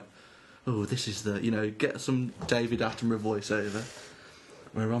to like, this is the, get some David Attenborough voiceover.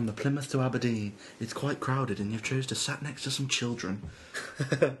 We're on the Plymouth to Aberdeen. It's quite crowded and you've chose to sat next to some children.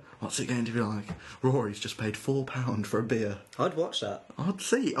 What's it going to be like? Rory's just paid £4 for a beer. I'd watch that. I'd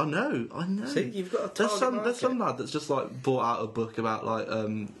see. I know. See, you've got a There's target some market. lad that's just like bought out a book about like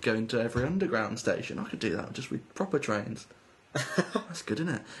going to every underground station. I could do that just with proper trains. That's good,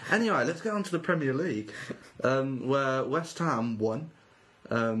 isn't it? Anyway, let's get on to the Premier League, where West Ham won,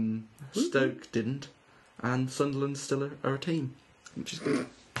 Stoke didn't, and Sunderland still are a team, which is good.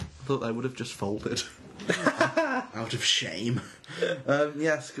 I thought they would have just folded. Out of shame.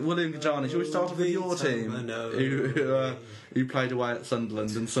 Yes, William Gajani, shall we start off with your team? Who played away at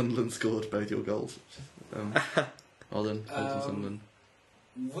Sunderland and Sunderland scored both your goals? Well done, Sunderland.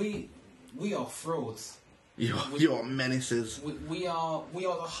 We are frauds. You are menaces. We are the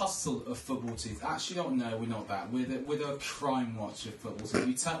hustle of football teams. Actually, no, we're not that. We're the crime watch of football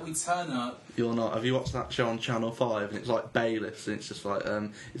teams. We turn up. You're not. Have you watched that show on Channel 5? And it's like bailiffs, and it's just like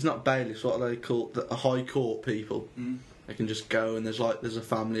it's not bailiffs. What are they called? The high court people. They can just go, and there's a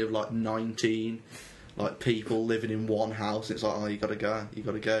family of like 19 like people living in one house. It's like, you got to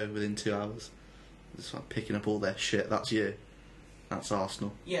go within 2 hours. It's like picking up all their shit. That's you. That's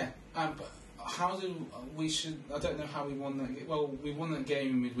Arsenal. Yeah, but how do we should? I don't know how we won that. Well, we won that game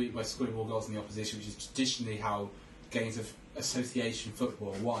in midweek by scoring more goals than the opposition, which is traditionally how games of association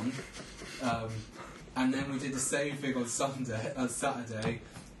football won. And then we did the same thing on Saturday,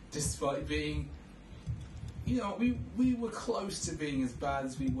 despite being, we were close to being as bad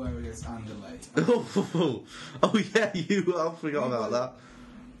as we were against Anderlecht. Oh yeah, I forgot about that.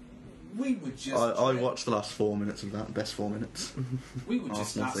 We were just. I watched the last 4 minutes of that. Best 4 minutes. We were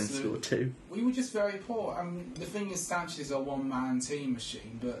just Arsenal scored 2. We were just very poor. The thing is, Sanchez is a one-man team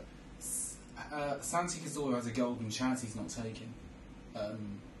machine, but Santi Cazorla has a golden chance he's not taking,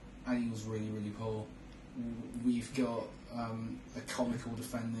 and he was really, really poor. We've got a comical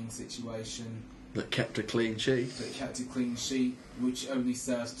defending situation That kept a clean sheet. Which only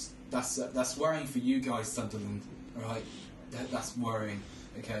serves. That's worrying for you guys, Sunderland. Right? That's worrying.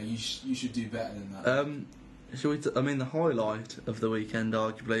 Okay, you should do better than that. Shall we? The highlight of the weekend,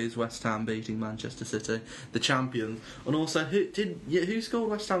 arguably, is West Ham beating Manchester City, the champions, and also who scored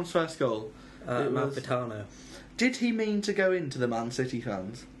West Ham's first goal? Malfitano. Did he mean to go into the Man City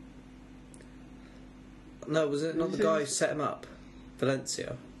fans? No, was it not the guy who set him up,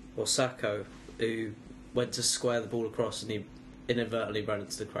 Valencia or Sacco, who went to square the ball across and he inadvertently ran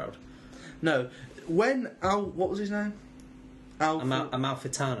into the crowd? No, when what was his name?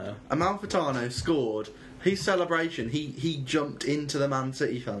 Amalfitano. Amalfitano scored. His celebration, he jumped into the Man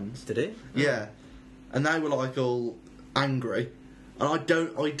City fans. Did he? Yeah, and they were like all angry, and I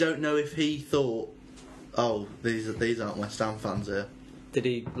don't know if he thought, these aren't West Ham fans here. Did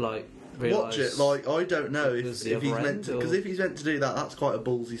he realise? Watch it. I don't know if was he's the other meant end, to, because if he's meant to do that, that's quite a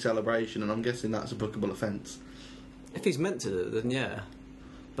ballsy celebration, and I'm guessing that's a bookable offence. If he's meant to, then yeah.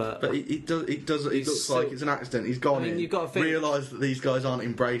 But it looks like it's an accident. He's gone in, realised that these guys aren't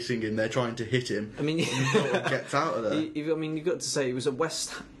embracing him. They're trying to hit him. He sort of gets out of there. You've got to say he was at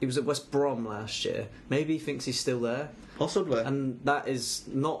West Brom last year. Maybe he thinks he's still there. Possibly. And that is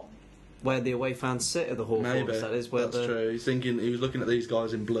not where the away fans sit at the Hawthorns. Maybe That is where that's true. He's thinking. He was looking at these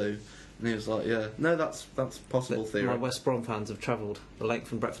guys in blue, and he was like, "Yeah, no, that's possible theory." My West Brom fans have travelled the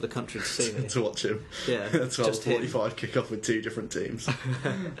length and breadth of the country to see me. To watch him. Yeah, 12:45 kick-off with 2 different teams.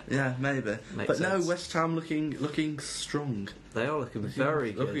 Yeah, maybe. Makes sense. No, West Ham looking strong. They are looking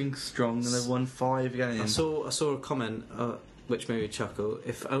very good. Looking strong, and they've won 5 games. I saw a comment which made me chuckle.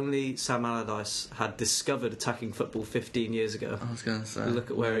 If only Sam Allardyce had discovered attacking football 15 years ago. I was going to say, look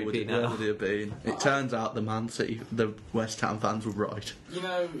at where he'd be now. Where would he have been? It turns out the West Ham fans were right.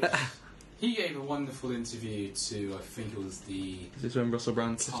 He gave a wonderful interview to, I think it was the... Is this when Russell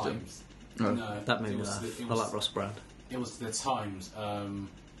Brand kissed him? Times. No. That made me laugh. I like Ross Brand. It was the Times, and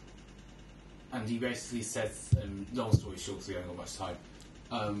he basically said, long story short, because we haven't got much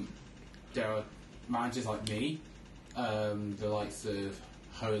time, there are managers like me, the likes of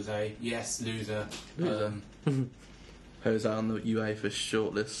Jose, yes, loser. Loser. Jose on the UEFA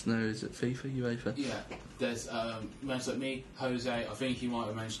shortlist. No, is it FIFA? UEFA? Yeah, there's managers like me, Jose. I think he might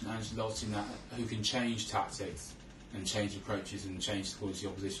have mentioned Ancelotti in that, who can change tactics and change approaches and change the quality of the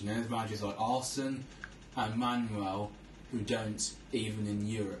opposition. And there's managers like Arsene and Manuel who don't, even in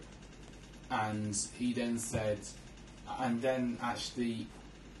Europe. And he then said, and then actually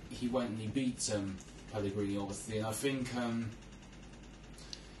he went and he beat Pellegrini, obviously. And I think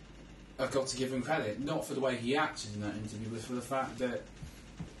I've got to give him credit, not for the way he acted in that interview, but for the fact that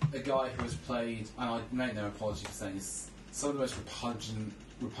a guy who has played, and I make no apology for saying this, some of the most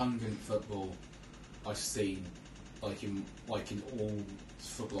repugnant football I've seen, like in all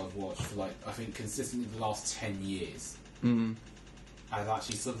football I've watched for I think consistently the last 10 years, has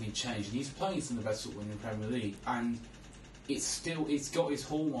actually suddenly changed. And he's playing some of the best football in the Premier League, and it's got his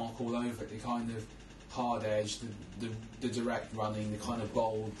hallmark all over it, the kind of hard edge, the direct running, the kind of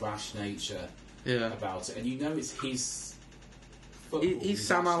bold, brash nature about it. And you know it's his football. Is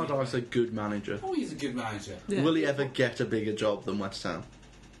Sam Allardyce a good manager? Oh, he's a good manager. Yeah. Will he ever get a bigger job than West Ham?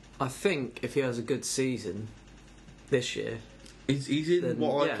 I think if he has a good season this year... He's in then,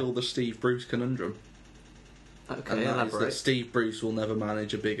 what I call the Steve Bruce conundrum. Okay, And that is elaborate. that Steve Bruce will never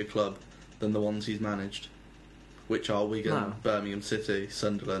manage a bigger club than the ones he's managed, which are Wigan, No. Birmingham City,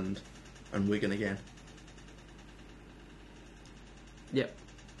 Sunderland, and Wigan again. Yep,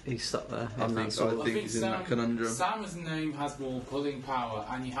 he's stuck there. I think he's in that conundrum. Sam's name has more pulling power,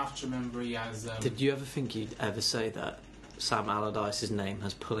 and you have to remember he has... Did you ever think you'd ever say that Sam Allardyce's name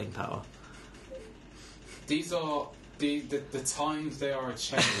has pulling power? These are... The times they are a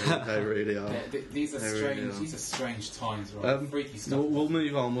change. They really are. These are They strange. really are. These are strange times, right? Freaky stuff. We'll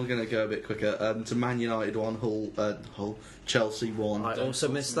move on. We're going to go a bit quicker. To Man United 1, Hull, Chelsea 1. I also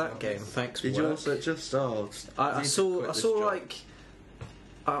missed that game. Thanks. Did work. you also just? I saw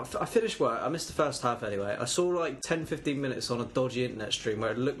I finished work. I missed the first half anyway. I saw 10-15 minutes on a dodgy internet stream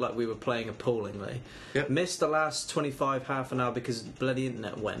where it looked like we were playing appallingly. Yep. Missed the last 25 half an hour because bloody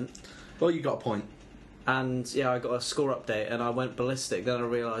internet went. Well, you got a point. And I got a score update and I went ballistic. Then I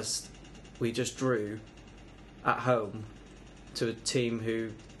realised we just drew at home to a team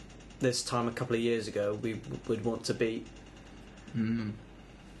who this time a couple of years ago we would want to beat.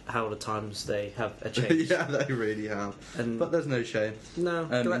 How the times they have changed. Yeah, they really have. But there's no shame. No.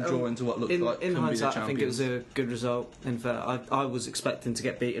 Drawing to what looks like in can be the hindsight, I think it was champions. a good result. In fact, I was expecting to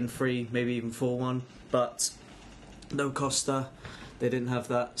get beaten 3, maybe even 4-1, but no Costa. They didn't have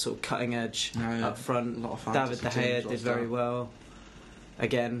that sort of cutting edge up front. A lot of David fantasy De Gea teams did lost very out. well.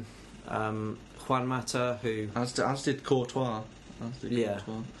 Again, Juan Mata, who... As did Courtois.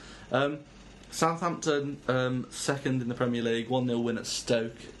 Courtois. Southampton, second in the Premier League, 1-0 win at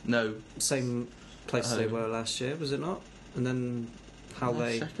Stoke. No. Same place they were last year, was it not? And then how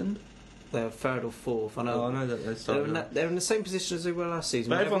they... Second? They were third or fourth. I know. I know that they started. They're in the same position as they were last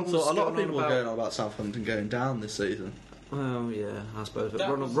season. But everyone was thought, a lot of going people were going on about Southampton going down this season. Well, yeah, I suppose. But That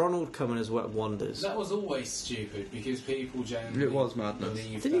Ronald coming has worked wonders. That was always stupid because people generally... It was madness.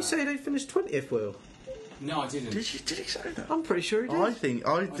 believe Didn't you that- say they finished 20th, Will? No, I didn't. Did he say that? I'm pretty sure he did. I think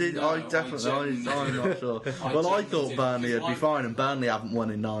I did. No, I definitely. I I'm not sure. I Well, I genuinely thought did, Burnley would because be fine, and Burnley haven't won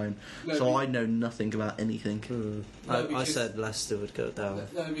in 9, No, so but- I know nothing about anything. I because- said Leicester would go down.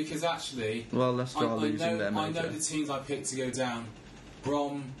 No, because actually... Well, Leicester are losing their I know manager. the teams I picked to go down.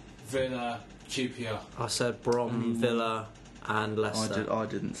 Brom, Villa, QPR. I said Brom, Villa, and Leicester. I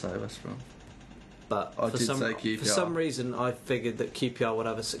didn't say West Brom. But I for did some, say QPR. For some reason, I figured that QPR would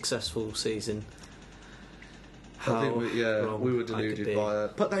have a successful season. I think we wrong were I could deluded be. by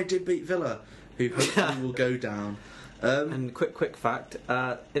it, but they did beat Villa, who hopefully will go down. And quick fact: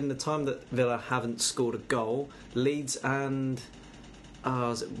 in the time that Villa haven't scored a goal, Leeds and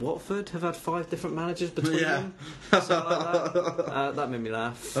is it Watford have had 5 different managers between them. Something like that. That made me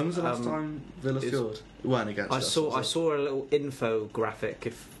laugh. When was the last time Villa scored? It weren't against us, I was it? saw a little infographic,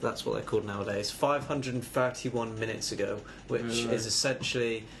 if that's what they're called nowadays, 531 minutes ago, which Really? is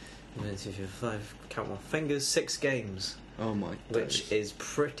essentially 5, count my fingers, 6 games, Oh my which days. is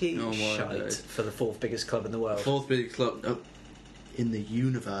pretty Oh my shite days. for the 4th biggest club in the world. Fourth biggest club in the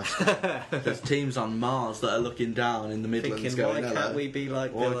universe. There's teams on Mars that are looking down in the Midlands Thinking, going, why "Hello." can't we be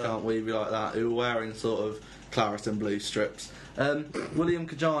like Why Villa? can't we be like that? Who are wearing sort of claret and blue strips. William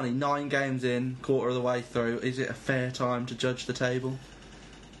Kajani, 9 games in, quarter of the way through. Is it a fair time to judge the table?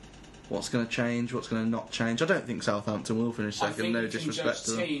 What's going to change? What's going to not change? I don't think Southampton will finish I second. think No you can disrespect judge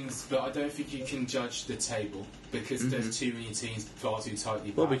to them. teams, but I don't think you can judge the table because there's too many teams far too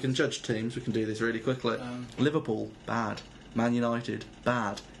tightly Well, we packed. can judge teams. We can do this really quickly. Liverpool, bad. Man United,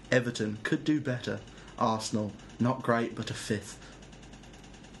 bad. Everton, could do better. Arsenal, not great, but a 5th.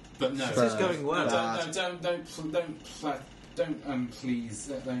 But no, It's going well.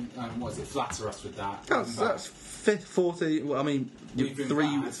 Please don't what is it? Flatter us with that. That's fifth, 40. Well, I mean, We've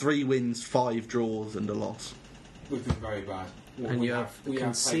been bad. 3 wins, 5 draws, and a loss. We've been very bad. And we you have played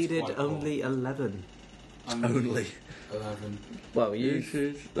conceded quite poor. only 11. Only. 11. Well, you.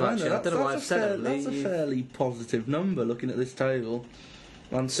 Actually, I don't know why I've said it. That's a fairly positive number looking at this table.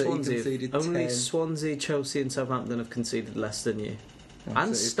 Man City conceded Only 10. Swansea, Chelsea, and Southampton have conceded less than you.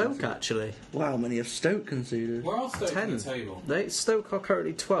 And City Stoke, conceded- actually. Wow, many have Stoke conceded? Where are Stoke 10. on the table? Stoke are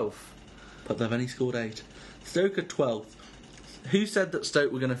currently 12th. But they've only scored 8. Stoke are 12th. Who said that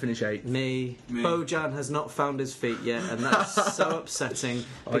Stoke were going to finish 8th? Me. Me. Bojan has not found his feet yet, and that's so upsetting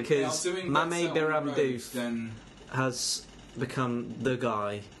because Mame Biramdou Then has become the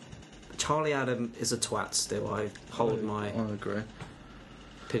guy. Charlie Adam is a twat still. I hold my I agree.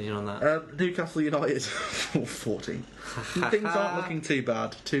 opinion on that. Newcastle United 14. Things aren't looking too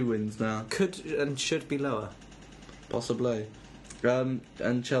bad. 2 wins now, Could and should be lower. possibly.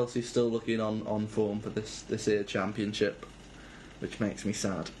 And Chelsea still looking on form for this year championship, which makes me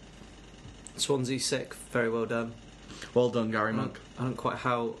sad. Swansea sick. Very well done. Well done, Gary Monk. I don't quite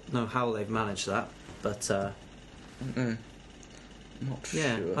know how they've managed that, but Not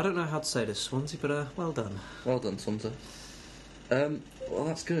yeah, sure. I don't know how to say this, Swansea, but well done. Well done, Swansea. Well,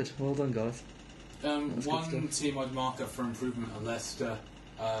 that's good. Well done, guys. That's good one stuff. team I'd mark up for improvement are Leicester,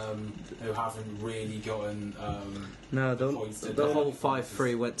 who haven't really gotten No, the don't. points that The their whole performances-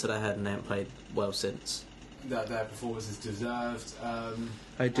 5-3 went to their head and they haven't played well since. that their performances deserved.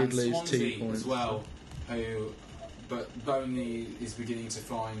 I did and lose Swansea 2 points as well, but Boney is beginning to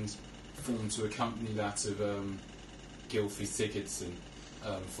find form to accompany that of Gylfi Sigurdsson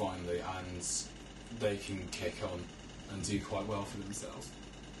finally, and they can kick on and do quite well for themselves.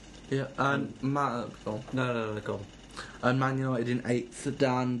 Yeah, and Man Go on. and Man United in 8th.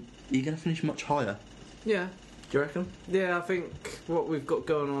 Dan, are you going to finish much higher? Yeah. Do you reckon? Yeah, I think what we've got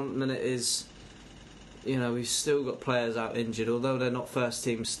going on at the minute is, we've still got players out injured. Although they're not first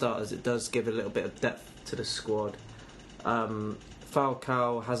team starters, it does give a little bit of depth to the squad.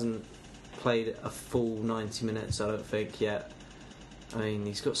 Falcao hasn't played a full 90 minutes, I don't think, yet. I mean,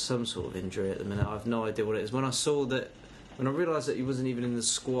 he's got some sort of injury at the minute. I have no idea what it is. When I realised that he wasn't even in the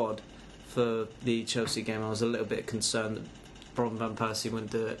squad for the Chelsea game, I was a little bit concerned that Ron Van Persie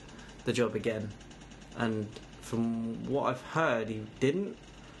wouldn't do the job again. And from what I've heard, he didn't.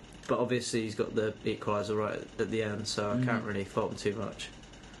 But obviously he's got the equaliser right at the end, so I can't really fault him too much.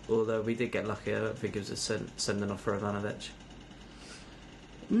 Although we did get lucky, I don't think it was a sending off for Ivanovic.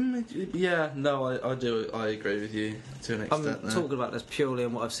 Yeah, no, I do. I agree with you to an I'm extent. talking about this purely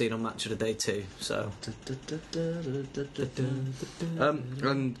on what I've seen on Match of the Day too. So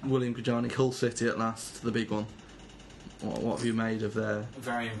and William Kajani, Hull City at last, the big one. What have you made of their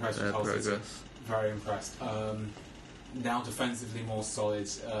Very impressed with Hull City. progress? Very impressed. Now defensively more solid,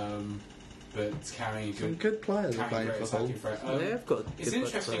 but carrying a Some good. good players are carrying playing great for Hull. attacking threat. they've got. It's good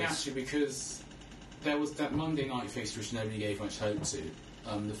interesting players. actually because there was that Monday night fixture which nobody gave much hope to.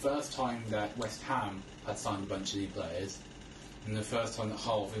 The first time that West Ham had signed a bunch of new players, and the first time that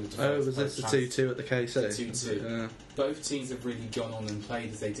Hull, I think was the Oh, first was this the post-transfer- 2-2 at the KC? 2-2. Yeah. Both teams have really gone on and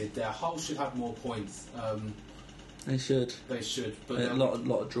played as they did there. Hull should have more points. They should. They should, but A lot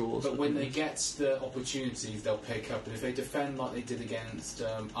of draws. But when they get the opportunities, they'll pick up. And if they defend like they did against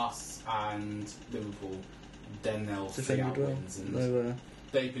us and Liverpool, then they'll see out defended well. wins. And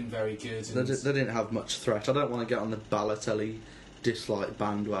they've been very good. They And didn't have much threat. I don't want to get on the Balotelli dislike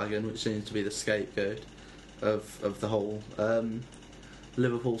bandwagon, which seems to be the scapegoat of the whole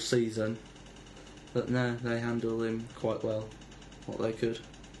Liverpool season. But no, they handle him quite well, what they could.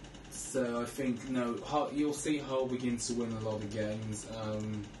 so I think Hull, you'll see Hull begin to win a lot of games,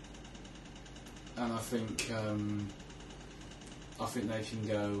 and I think they can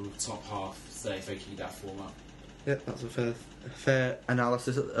go top half. Say if they keep that form up. Yeah, that's a fair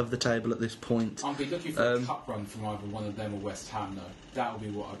analysis of the table at this point. I'll be looking for a cup run from either one of them or West Ham, though. That would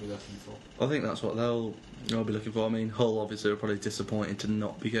be what I'd be looking for. I think that's what they'll be looking for. I mean, Hull obviously are probably disappointed to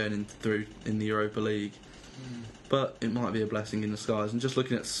not be going through in the Europa League, but it might be a blessing in disguise. And just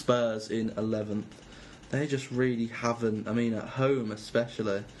looking at Spurs in 11th, they just really haven't. I mean, at home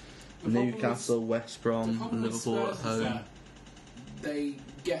especially, The problem Newcastle, West The Brom, problem with Liverpool at Spurs is home. that they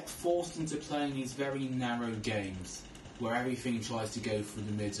get forced into playing these very narrow games where everything tries to go through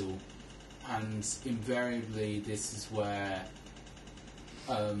the middle, and invariably this is where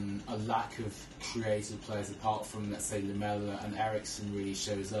a lack of creative players, apart from let's say Lamella and Ericsson, really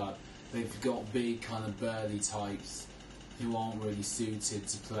shows up. They've got big kind of burly types who aren't really suited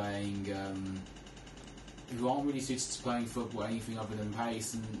to playing who aren't really suited to playing football anything other than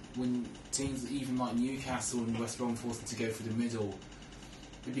pace, and when teams even like Newcastle and West Brom force them to go through the middle,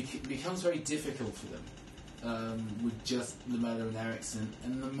 it becomes very difficult for them. With just Lamela and Ericsson,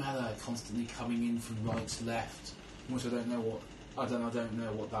 and Lamela constantly coming in from right to left, which I don't know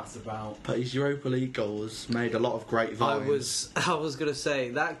what that's about. But his Europa League goals made a lot of great vibes. I was going to say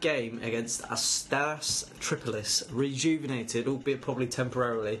that game against Asteras Tripolis rejuvenated, albeit probably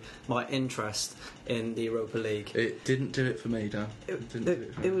temporarily, my interest in the Europa League. It didn't do it for me, Dan.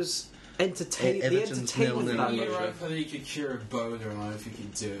 It was entertaining. The Everton's entertainment 0-0. value. Europa League could cure Ebola, and I don't think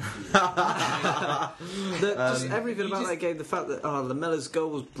it'd do it for you. Just everything about that game, the fact that Lamela's goal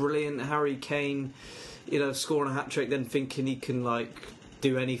was brilliant, Harry Kane, scoring a hat trick, then thinking he can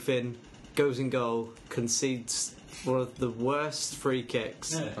do anything, goes in goal, concedes one of the worst free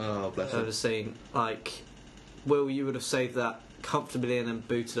kicks Oh, bless I've him. ever seen. Will, you would have saved that comfortably and then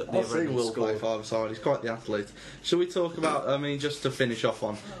booted up the I've other end seen and Will play scored. five-a-side. He's quite the athlete. Shall we talk about, just to finish off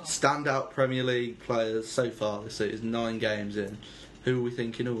on, standout Premier League players so far this season, 9 games in. Who are we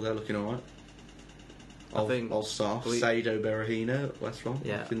thinking? Oh, they're looking alright. I'll start. Saido Berahino at West Brom.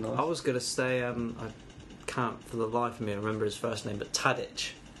 Yeah, Looking nice. I was going to say, I can't for the life of me remember his first name, but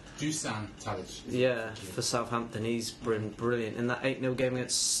Tadic. Dusan Tadic. Yeah, for Southampton, he's been brilliant. In that 8-0 game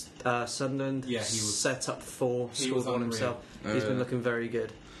against Sunderland, Yeah, he was set up 4, he scored was one unreal. himself. He's been looking very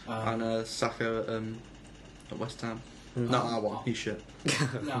good. And Saka at West Ham. Mm-hmm. Not that one. He's shit.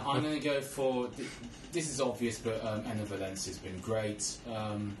 No, I'm going to go for. This is obvious, but Enner Valencia's been great.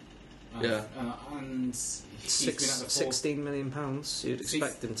 Yeah. And he's been at the 16 million pounds. You'd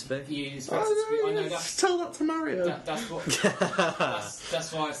expect him to be. He's expected to be. I know that's. Tell that to Mario. That's what.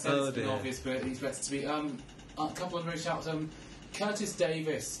 that's why I said it's been obvious, but he's better to be. A couple of very shouts. Curtis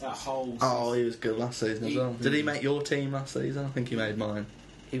Davis at Hull. Oh, he was good last season as well. Did he make your team last season? I think he made mine.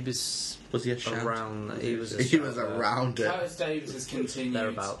 He was he a shout? around. He was around it. Curtis Davis has continued.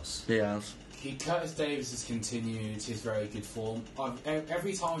 Thereabouts. He has. Curtis Davis has continued his very good form.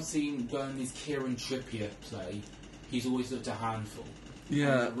 Every time I've seen Burnley's Kieran Trippier play, he's always looked a handful.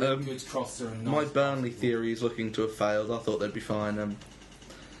 Yeah, He's a really good crosser and my nice Burnley passer. theory is looking to have failed. I thought they'd be fine.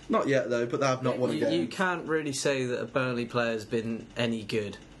 Not yet though, but they have not won a game. You can't really say that a Burnley player's been any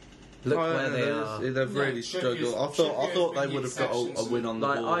good. Look where they are. They've really struggled. I thought they would have got a win on the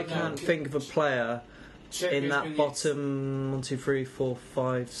board. I can't think of a player in Trippier's that been bottom 1, 2, 3, 4,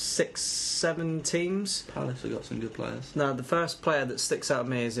 5, 6, 7 teams. Palace have got some good players. No, the first player that sticks out to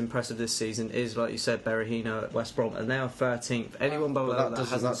me as impressive this season is, like you said, Berahino at West Brom, and they are 13th. Anyone below But that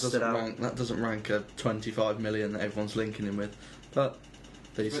hasn't stood out. That doesn't rank a 25 million that everyone's linking him with. But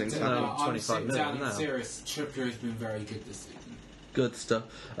these things But, happen. I'm 25 million down in now. serious. Trippier has been very good this season. Good stuff.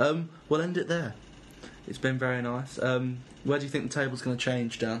 We'll end it there. It's been very nice. Where do you think the table's going to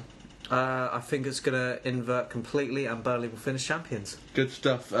change, Dan? I think it's going to invert completely, and Burnley will finish champions. Good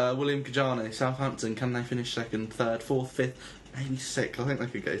stuff. William Kajani, Southampton, can they finish 2nd, 3rd, 4th, 5th, maybe 6th? I think they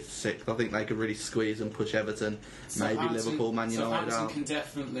could go to 6th. I think they could really squeeze and push Everton, maybe Liverpool, Man United Southampton out. can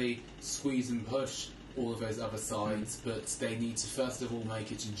definitely squeeze and push all of those other sides, but they need to first of all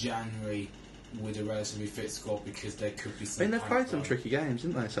make it to January with a relatively fit squad, because there could be some. I mean, they've played some tricky games,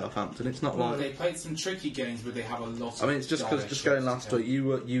 didn't they, Southampton? It's not Well, like... they played some tricky games, but they have a lot. I mean, it's just because just going last week,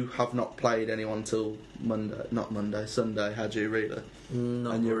 you have not played anyone till Sunday, had you really?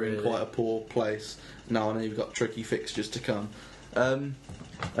 Not and you're really. in quite a poor place. Now I know you've got tricky fixtures to come.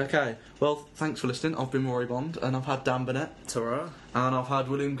 Okay, well, thanks for listening. I've been Rory Bond, and I've had Dan Burnett, Ta-ra. and I've had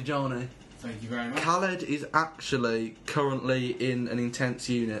William Kajani. Thank you very much. Khaled is actually currently in an intense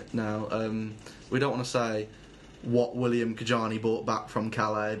unit now. We don't want to say what William Kajani brought back from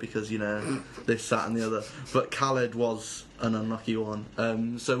Calais because, this, that and the other. But Khaled was an unlucky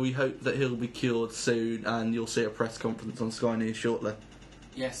one. So we hope that he'll be cured soon, and you'll see a press conference on Sky News shortly.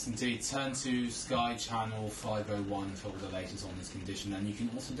 Yes, indeed. Turn to Sky Channel 501 for all the latest on this condition, and you can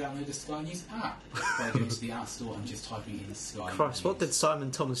also download the Sky News app by going to the App Store and just typing in Sky Christ, News. what did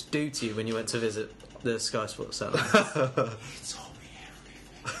Simon Thomas do to you when you went to visit the Sky Sports Centre? He told me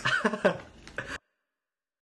everything.